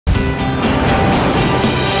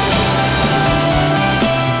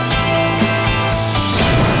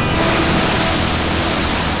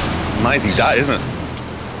amazing day, isn't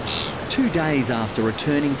it? 2 days after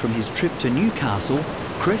returning from his trip to Newcastle,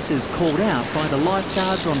 Chris is called out by the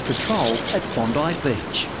lifeguards on patrol at Bondi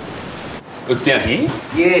Beach. It's down here?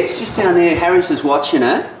 Yeah, it's just down there. Harry's is watching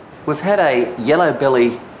it. We've had a yellow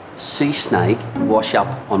belly sea snake wash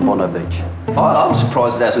up on Bondi Beach. I'm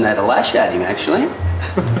surprised it hasn't had a lash at him, actually.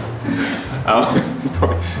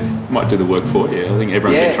 Might do the work for you. I think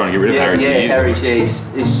everyone's been trying to get rid of Harry's. Yeah, Harry's,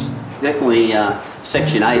 he's definitely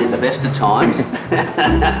Section 8 at the best of times.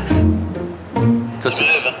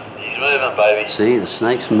 He's moving, baby. See, the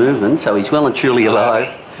snake's moving, so he's well and truly alive.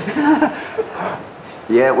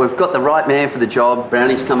 Yeah, we've got the right man for the job.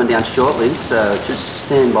 Brownie's coming down shortly, so just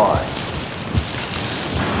stand by.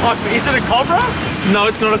 Oh, is it a cobra? No,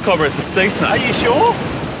 it's not a cobra, it's a sea snake. Are you sure?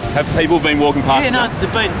 Have people been walking past Yeah, no,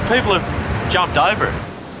 people have jumped over it.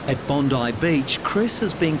 At Bondi Beach, Chris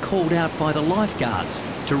has been called out by the lifeguards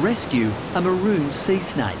to rescue a maroon sea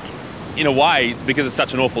snake. In a way, because it's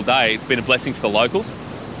such an awful day, it's been a blessing for the locals.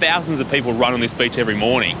 Thousands of people run on this beach every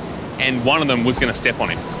morning, and one of them was going to step on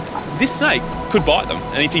him. This snake could bite them,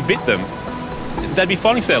 and if he bit them, they'd be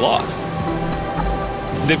fighting for their life.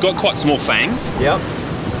 They've got quite small fangs. Yep.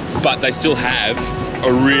 But they still have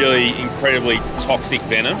a really incredibly toxic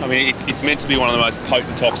venom. I mean, it's meant to be one of the most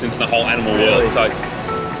potent toxins in the whole animal world, so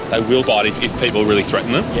they will bite if people really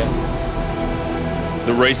threaten them. Yeah.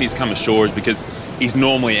 The reason he's come ashore is because he's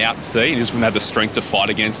normally out to sea and he just wouldn't have the strength to fight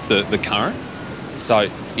against the current. So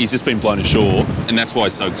he's just been blown ashore, and that's why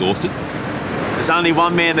he's so exhausted. There's only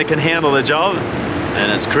one man that can handle the job,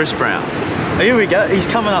 and it's Chris Brown. Here we go, he's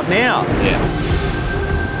coming up now. Yeah.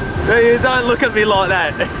 Hey, don't look at me like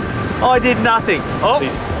that. I did nothing. Oh,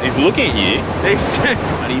 So he's looking at you,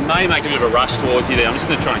 and he may make a bit of a rush towards you there. I'm just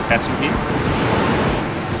going to try and catch him here.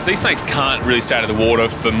 Sea snakes can't really stay out of the water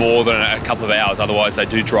for more than a couple of hours, otherwise they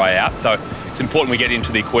do dry out. So it's important we get him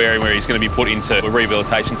to the aquarium where he's going to be put into a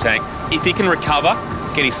rehabilitation tank. If he can recover,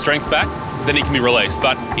 get his strength back, then he can be released.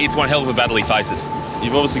 But it's one hell of a battle he faces.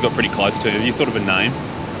 You've obviously got pretty close to him. Have you thought of a name?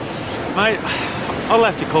 mate, I'll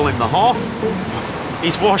have to call him the Hoff.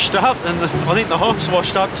 He's washed up, and I think the Hoff's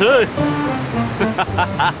washed up too.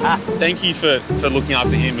 Thank you for looking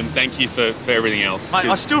after him, and thank you for everything else. Mate,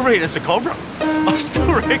 I still reckon it's a cobra. I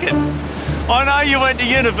still reckon. I know you went to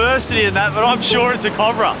university and that, but I'm sure it's a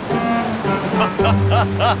cobra.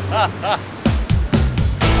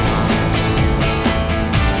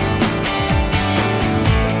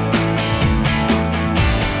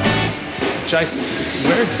 Jace,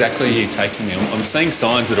 where exactly are you taking me? I'm seeing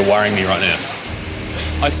signs that are worrying me right now.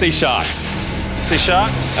 I see sharks. You see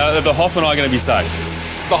sharks? The Hoff and I are going to be safe.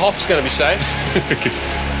 The Hoff's going to be safe.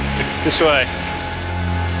 This way.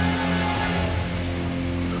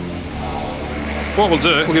 What we'll do,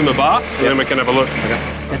 we'll give him a bath, and then we can have a look.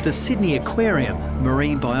 At the Sydney Aquarium,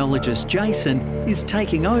 marine biologist Jason is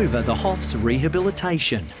taking over the Hoff's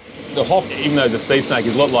rehabilitation. The Hoff, even though it's a sea snake,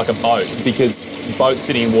 is a lot like a boat, because boats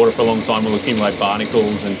sitting in water for a long time will accumulate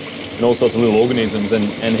barnacles and all sorts of little organisms, and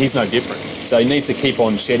he's no different. So he needs to keep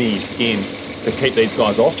on shedding his skin to keep these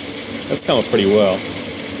guys off. That's come off pretty well.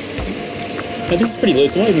 Now this is pretty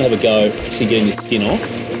loose. I might even have a go actually getting this skin off.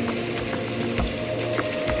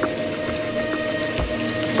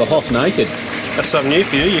 The Hoff naked. That's something new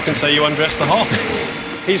for you. You can say you undress the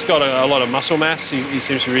Hoff. He's got a lot of muscle mass. He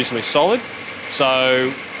seems to be reasonably solid.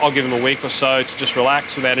 So I'll give him a week or so to just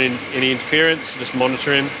relax without any interference, just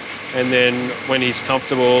monitor him. And then when he's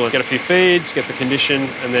comfortable, get a few feeds, get the condition,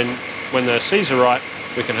 and then when the seas are right,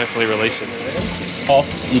 we can hopefully release him. Hoff,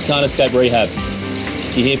 you can't escape rehab.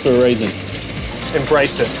 You're here for a reason.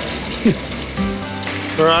 Embrace it.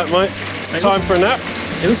 All right, mate. Time for a nap.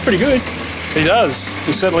 He looks pretty good. He does.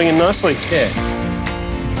 He's settling in nicely. Yeah.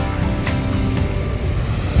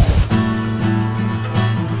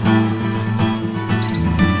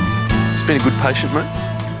 He's been a good patient, mate.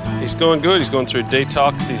 He's going good. He's gone through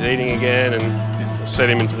detox. He's eating again, and we'll set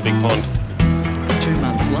him into the big pond. 2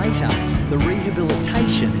 months later, the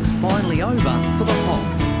rehabilitation is finally over for the Hoff,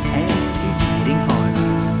 and he's heading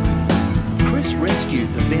home. Chris rescued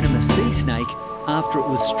the venomous sea snake after it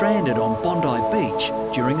was stranded on Bondi Beach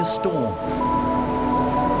during a storm.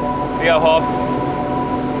 Here you go,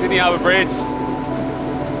 Hoff. Sydney Harbour Bridge.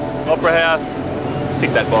 Opera House. Let's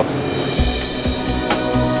tick that box.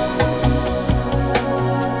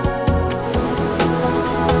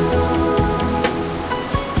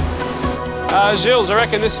 Gilles, I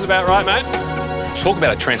reckon this is about right, mate. Talk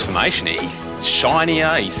about a transformation. He's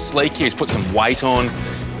shinier, he's sleeker, he's put some weight on.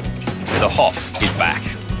 The Hoff is back.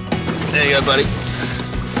 There you go, buddy.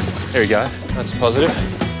 There he goes. That's positive.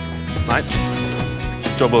 Mate,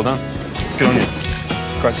 job well done. Good on you.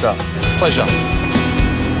 Great stuff. Pleasure.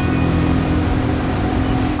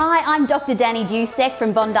 I'm Dr. Danny Dusek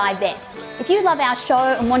from Bondi Vet. If you love our show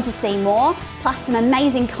and want to see more, plus some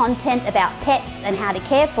amazing content about pets and how to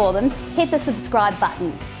care for them, hit the subscribe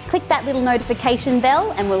button. Click that little notification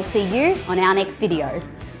bell and we'll see you on our next video.